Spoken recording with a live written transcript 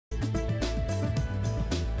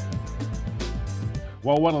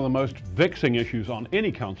Well, one of the most vexing issues on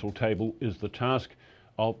any council table is the task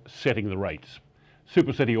of setting the rates.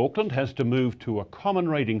 Supercity Auckland has to move to a common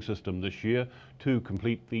rating system this year to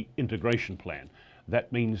complete the integration plan.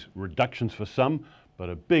 That means reductions for some, but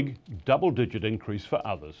a big double-digit increase for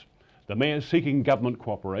others. The Mayor is seeking government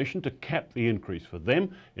cooperation to cap the increase for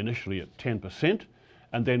them, initially at 10%,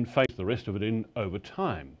 and then phase the rest of it in over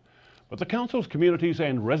time. But the Council's Communities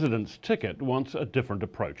and Residents ticket wants a different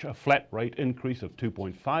approach, a flat rate increase of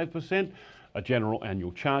 2.5%, a general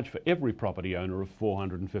annual charge for every property owner of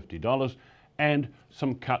 $450, and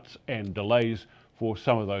some cuts and delays for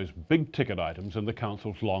some of those big ticket items in the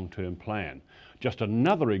Council's long-term plan. Just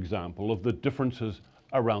another example of the differences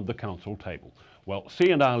around the Council table. Well,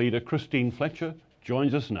 C&R leader Christine Fletcher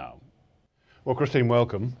joins us now. Well, Christine,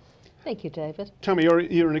 welcome. Thank you, David. Tell me,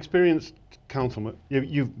 you're an experienced councilman.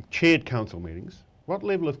 You've chaired council meetings. What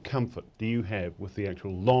level of comfort do you have with the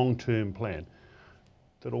actual long-term plan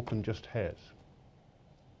that Auckland just has?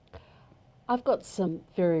 I've got some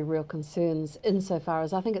very real concerns insofar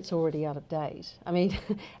as I think it's already out of date. I mean,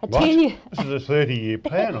 a 10-year... This is a 30-year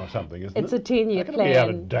plan or something, isn't it? It's a 10-year plan. Be out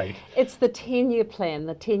of date. It's the 10-year plan,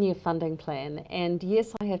 the 10-year funding plan. And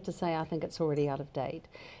yes, I have to say I think it's already out of date.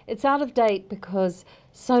 It's out of date because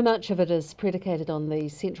so much of it is predicated on the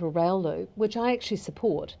Central Rail Loop, which I actually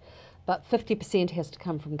support. But 50% has to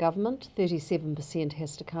come from government, 37%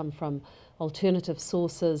 has to come from alternative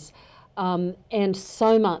sources. And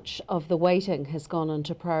so much of the weighting has gone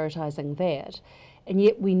into prioritising that, and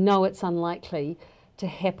yet we know it's unlikely to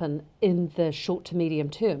happen in the short to medium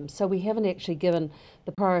term. So we haven't actually given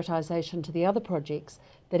the prioritisation to the other projects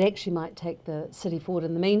that actually might take the city forward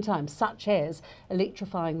in the meantime, such as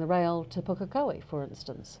electrifying the rail to Pukekohe, for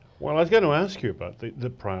instance. Well, I was going to ask you about the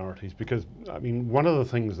priorities, because, I mean, one of the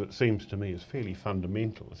things that seems to me is fairly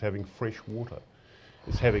fundamental is having fresh water.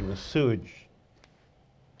 It's having the sewage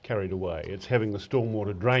carried away. It's having the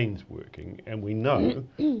stormwater drains working, and we know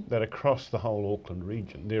that across the whole Auckland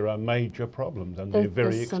region there are major problems, and they're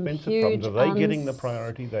very expensive problems. Are they getting the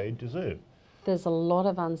priority they deserve? There's a lot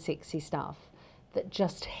of unsexy stuff that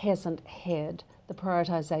just hasn't had the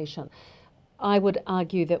prioritisation. I would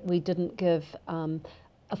argue that we didn't give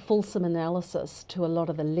a fulsome analysis to a lot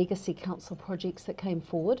of the legacy council projects that came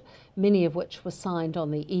forward, many of which were signed on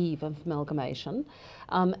the eve of amalgamation,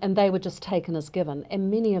 and they were just taken as given, and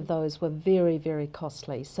many of those were very, very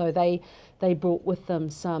costly. So they brought with them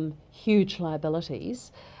some huge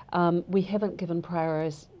liabilities. We haven't given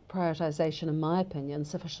prioritisation, in my opinion,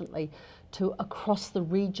 sufficiently to across the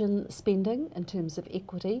region spending in terms of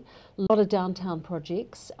equity. A lot of downtown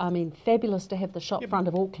projects. I mean, fabulous to have the shop front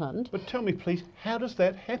of Auckland. But tell me, please, how does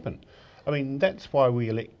that happen? I mean, that's why we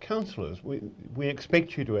elect councillors. We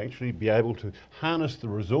expect you to actually be able to harness the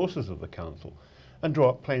resources of the council and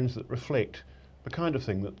draw up plans that reflect the kind of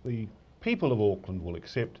thing that the people of Auckland will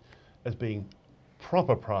accept as being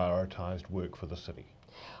proper prioritised work for the city.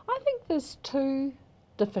 I think there's two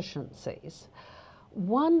deficiencies.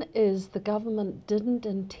 One is the government didn't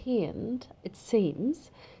intend, it seems,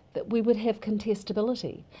 that we would have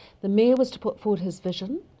contestability. The Mayor was to put forward his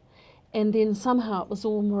vision, and then somehow it was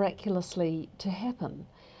all miraculously to happen.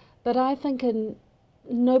 But I think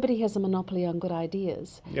nobody has a monopoly on good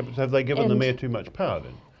ideas. Yeah, but have they given the Mayor too much power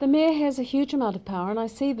then? The Mayor has a huge amount of power, and I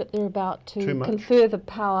see that they're about to confer the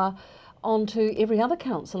power onto every other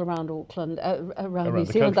council around Auckland, around New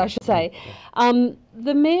Zealand, I should say. Yeah.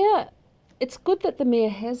 The Mayor, it's good that the Mayor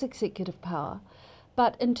has executive power,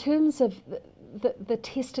 but in terms of the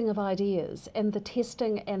testing of ideas and the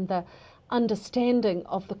testing and the understanding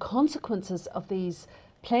of the consequences of these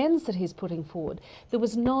plans that he's putting forward, there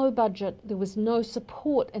was no budget, there was no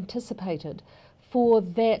support anticipated for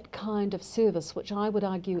that kind of service, which I would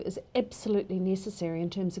argue is absolutely necessary in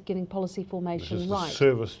terms of getting policy formation right. This is the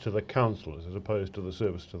service to the councillors as opposed to the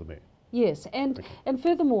service to the Mayor. Yes, and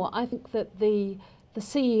furthermore, I think that the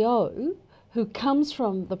CEO, who comes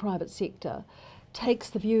from the private sector, takes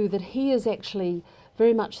the view that he is actually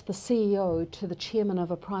very much the CEO to the chairman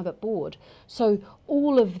of a private board. So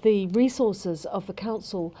all of the resources of the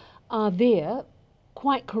council are there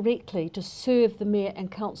quite correctly to serve the Mayor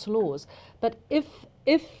and councillors. But if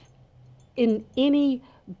in any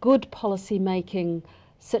good policy making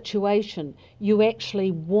situation you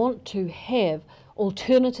actually want to have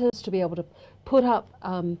alternatives to be able to put up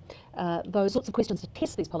those sorts of questions to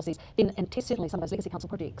test these policies, then, and test certainly some of those legacy council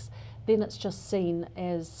projects, then it's just seen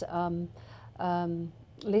as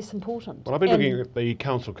less important. Well, I've been looking at the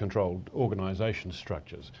council-controlled organisation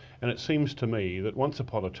structures, and it seems to me that once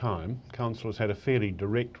upon a time, councillors had a fairly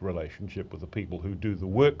direct relationship with the people who do the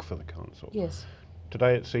work for the council. Yes.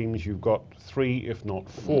 Today it seems you've got 3, if not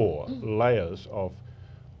 4, layers of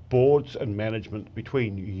boards and management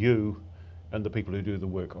between you and the people who do the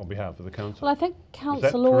work on behalf of the council. Well, I think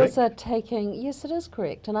councillors are taking, yes, it is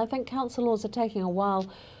correct, and I think councillors are taking a while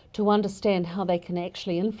to understand how they can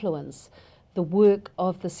actually influence the work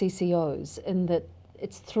of the CCOs, in that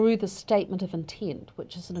it's through the statement of intent,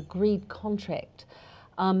 which is an agreed contract.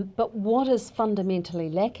 But what is fundamentally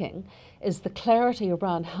lacking is the clarity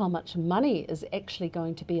around how much money is actually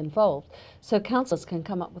going to be involved. So councillors can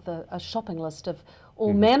come up with a shopping list of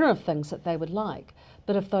all manner of things that they would like,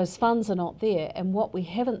 but if those funds are not there, and what we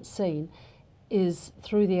haven't seen is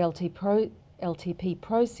through the LTP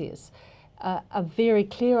process, a very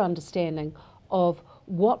clear understanding of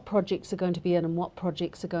what projects are going to be in and what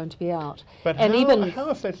projects are going to be out. But and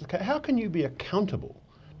how can you be accountable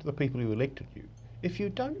to the people who elected you if you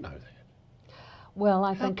don't know that? Well,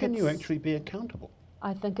 I how think can you actually be accountable?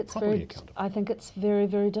 I think it's very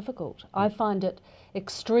very difficult. I find it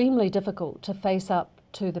extremely difficult to face up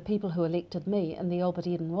to the people who elected me in the Albert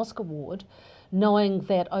Eden Rosca ward, knowing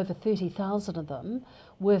that over 30,000 of them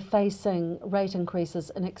were facing rate increases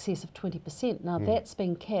in excess of 20%. Now that's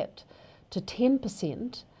been capped to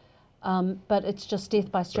 10%, but it's just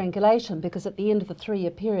death by strangulation, because at the end of the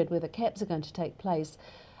 3-year period where the caps are going to take place,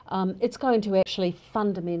 it's going to actually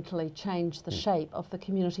fundamentally change the shape of the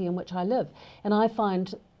community in which I live. And I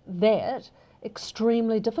find that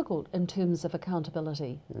extremely difficult in terms of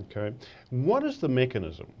accountability. Okay. What is the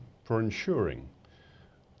mechanism for ensuring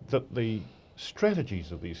that the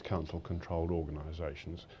strategies of these council-controlled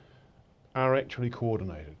organisations are actually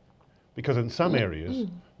coordinated? Because in some areas,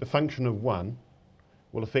 the function of one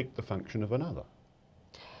will affect the function of another.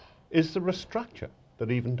 Is there a structure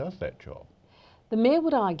that even does that job? The Mayor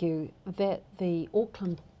would argue that the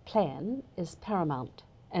Auckland plan is paramount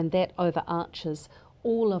and that overarches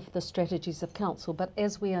all of the strategies of council, but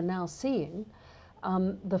as we are now seeing,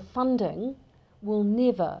 the funding will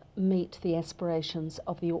never meet the aspirations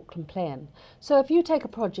of the Auckland plan. So if you take a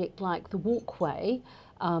project like the walkway,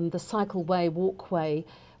 the cycleway walkway,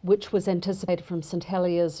 which was anticipated from St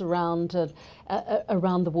Heliers around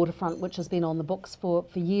the waterfront, which has been on the books for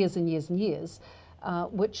years and years and years,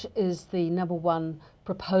 which is the #1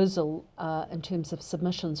 proposal in terms of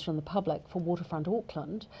submissions from the public for Waterfront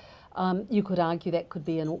Auckland. You could argue that could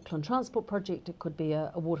be an Auckland transport project, it could be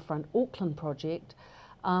a Waterfront Auckland project.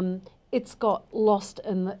 It's got lost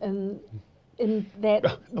in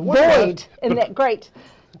that void, in that great...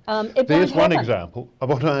 There's one example. I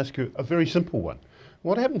want to ask you a very simple one.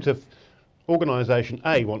 What happens if organisation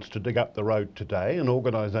A wants to dig up the road today and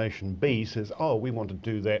organisation B says, oh, we want to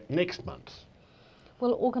do that next month?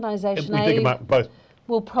 Well, organisation A dig them up both.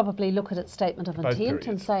 will probably look at its statement of intent periods.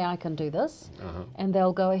 and say, I can do this, and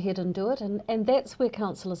they'll go ahead and do it, and that's where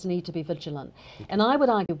councillors need to be vigilant. And I would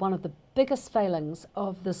argue one of the biggest failings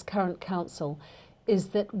of this current council is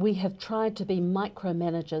that we have tried to be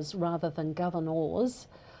micromanagers rather than governors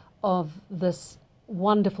of this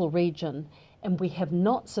wonderful region, and we have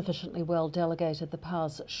not sufficiently well delegated the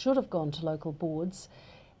powers that should have gone to local boards,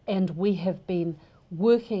 and we have been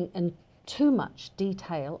working in too much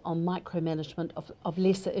detail on micromanagement of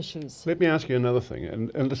lesser issues. Let me ask you another thing,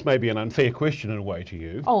 and this may be an unfair question in a way to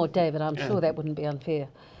you. Oh, David, I'm sure that wouldn't be unfair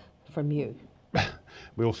from you.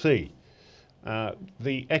 We'll see.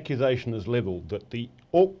 The accusation is levelled that the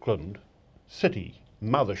Auckland City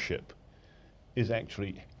mothership is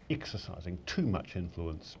actually exercising too much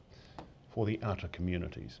influence for the outer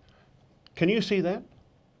communities. Can you see that?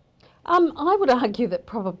 I would argue that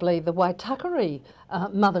probably the Waitakere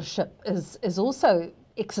mothership is also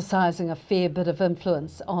exercising a fair bit of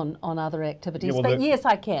influence on other activities. Yeah, well, but yes,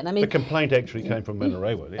 I can. I mean, the complaint actually came from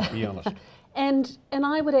Manarewa, let's be honest. And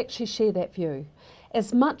I would actually share that view.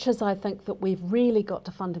 As much as I think that we've really got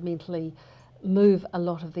to fundamentally move a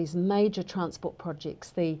lot of these major transport projects,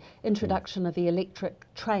 the introduction of the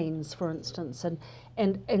electric trains, for instance,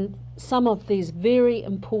 and some of these very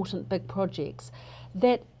important big projects,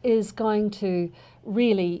 that is going to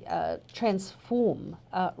really transform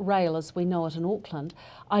rail as we know it in Auckland.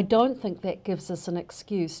 I don't think that gives us an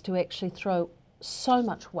excuse to actually throw so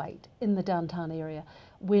much weight in the downtown area.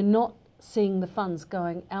 We're not seeing the funds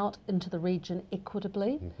going out into the region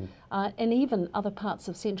equitably, and even other parts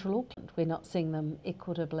of central Auckland, we're not seeing them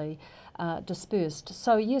equitably dispersed.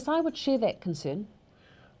 So yes, I would share that concern.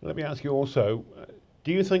 Let me ask you also,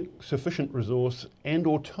 do you think sufficient resource and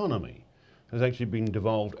autonomy has actually been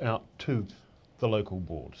devolved out to the local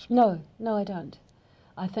boards? No, I don't.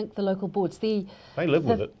 I think the local boards, they live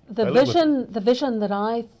with it. The vision that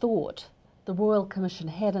I thought the Royal Commission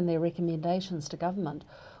had in their recommendations to government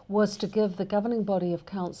was to give the governing body of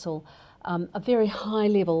council a very high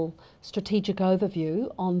level strategic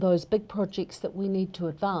overview on those big projects that we need to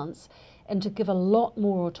advance and to give a lot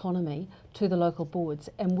more autonomy to the local boards.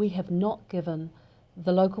 And we have not given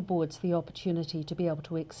the local boards the opportunity to be able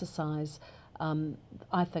to exercise,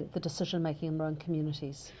 I think, the decision making in their own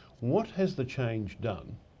communities. What has the change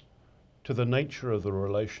done to the nature of the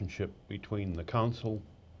relationship between the council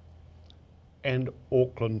and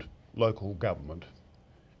Auckland local government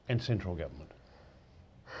and central government?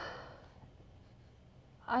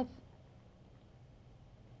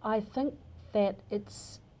 I think that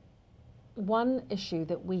it's one issue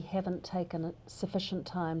that we haven't taken sufficient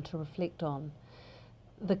time to reflect on.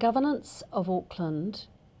 The governance of Auckland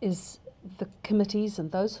is the committees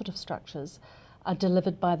and those sort of structures are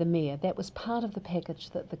delivered by the Mayor. That was part of the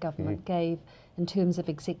package that the government gave in terms of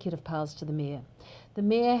executive powers to the Mayor. The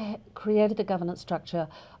Mayor created a governance structure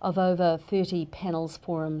of over 30 panels,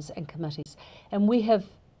 forums and committees, and we have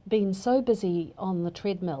been so busy on the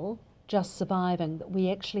treadmill just surviving that we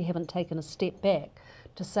actually haven't taken a step back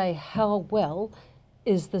to say how well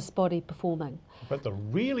is this body performing. But the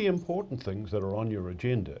really important things that are on your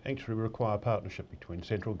agenda actually require partnership between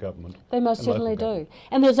central government They most and certainly local do. government.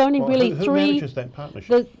 And there's only Well, really who manages that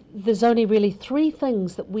partnership? There's only really three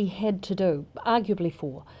things that we had to do, arguably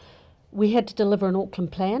four. We had to deliver an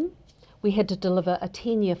Auckland plan, we had to deliver a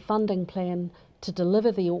 10-year funding plan to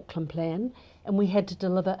deliver the Auckland plan, and we had to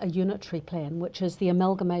deliver a unitary plan, which is the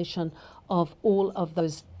amalgamation of all of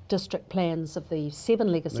those district plans of the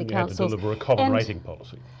 7 legacy Then you had to councils. deliver a common rating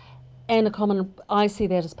policy. And a common, I see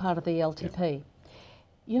that as part of the LTP. Yeah.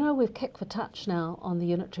 You know, we've kicked for touch now on the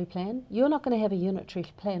unitary plan. You're not going to have a unitary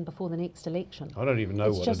plan before the next election. I don't even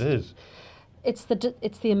know what it is. It's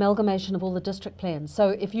the amalgamation of all the district plans. So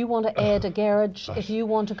if you want to add a garage, if you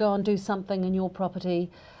want to go and do something in your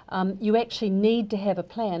property, you actually need to have a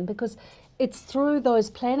plan, because it's through those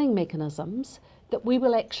planning mechanisms that we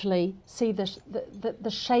will actually see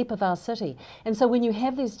the shape of our city. And so when you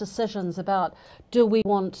have these decisions about, do we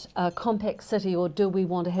want a compact city or do we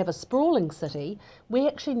want to have a sprawling city, we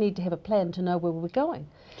actually need to have a plan to know where we're going.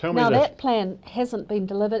 Now that plan hasn't been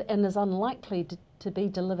delivered and is unlikely to be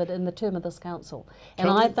delivered in the term of this council. And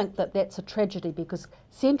I think that that's a tragedy, because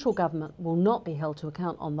central government will not be held to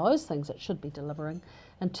account on those things it should be delivering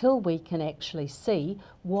until we can actually see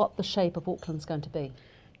what the shape of Auckland's going to be.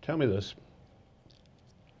 Tell me this.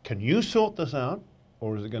 Can you sort this out,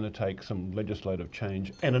 or is it going to take some legislative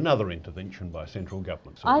change and another intervention by central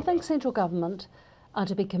government? I think central government are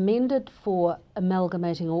to be commended for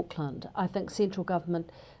amalgamating Auckland. I think central government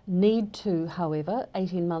need to, however,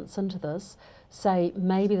 18 months into this, say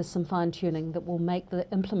maybe there's some fine-tuning that will make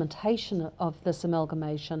the implementation of this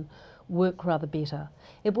amalgamation work rather better.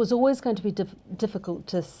 It was always going to be difficult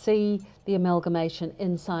to see the amalgamation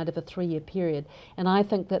inside of a 3-year period, and I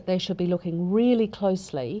think that they should be looking really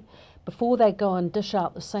closely before they go and dish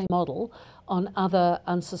out the same model on other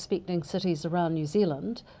unsuspecting cities around New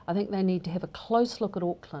Zealand. I think they need to have a close look at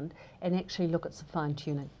Auckland and actually look at some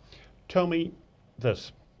fine-tuning. Tell me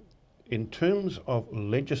this, in terms of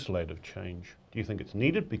legislative change, do you think it's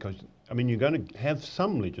needed? Because, I mean, you're going to have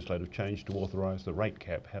some legislative change to authorise the rate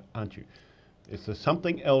cap, aren't you? Is there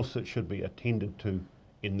something else that should be attended to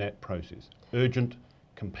in that process? Urgent,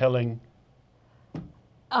 compelling,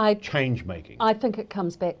 change-making? I think it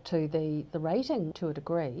comes back to the rating to a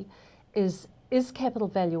degree. Is capital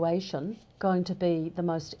valuation going to be the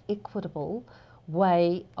most equitable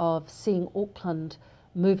way of seeing Auckland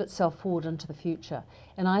move itself forward into the future?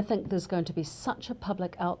 And I think there's going to be such a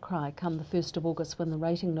public outcry come the 1st of August when the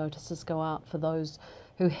rating notices go out for those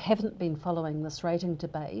who haven't been following this rating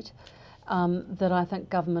debate, that I think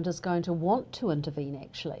government is going to want to intervene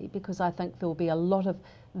actually, because I think there will be a lot of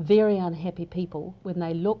very unhappy people when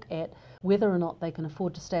they look at whether or not they can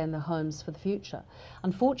afford to stay in their homes for the future.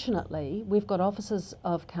 Unfortunately, we've got officers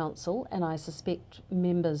of council, and I suspect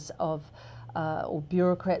members of or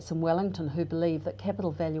bureaucrats in Wellington who believe that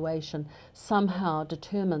capital valuation somehow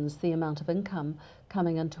determines the amount of income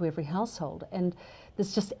coming into every household, and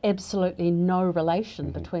there's just absolutely no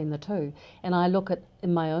relation between the two. And I look at,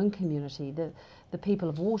 in my own community, the people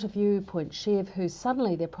of Waterview, Point Chev, who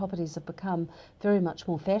suddenly their properties have become very much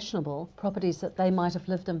more fashionable, properties that they might have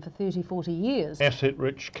lived in for 30, 40 years. Asset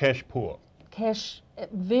rich, cash poor. Cash,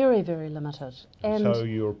 very, very limited. And so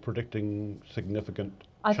you're predicting significant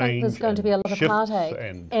I think there's going to be a lot of heartache.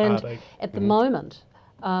 And at the moment,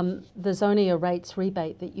 there's only a rates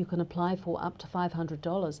rebate that you can apply for up to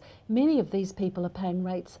 $500. Many of these people are paying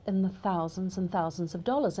rates in the thousands and thousands of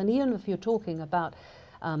dollars. And even if you're talking about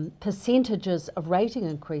percentages of rating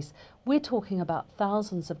increase, we're talking about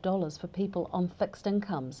thousands of dollars for people on fixed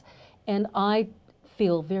incomes. And I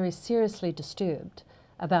feel very seriously disturbed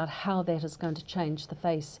about how that is going to change the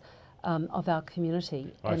face of our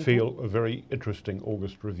community. I feel a very interesting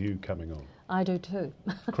August review coming on. I do too.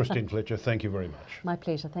 Christine Fletcher, thank you very much. My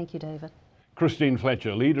pleasure. Thank you, David. Christine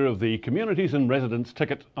Fletcher, leader of the Communities and Residents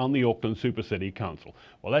ticket on the Auckland Supercity Council.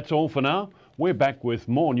 Well, that's all for now. We're back with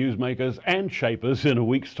more newsmakers and shapers in a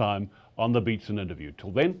week's time on the Beatson interview. Till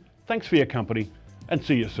then, thanks for your company and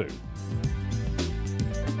see you soon.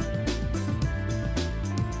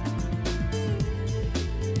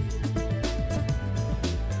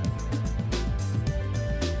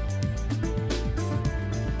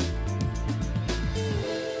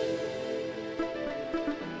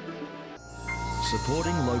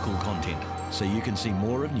 Supporting local content so you can see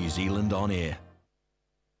more of New Zealand on air.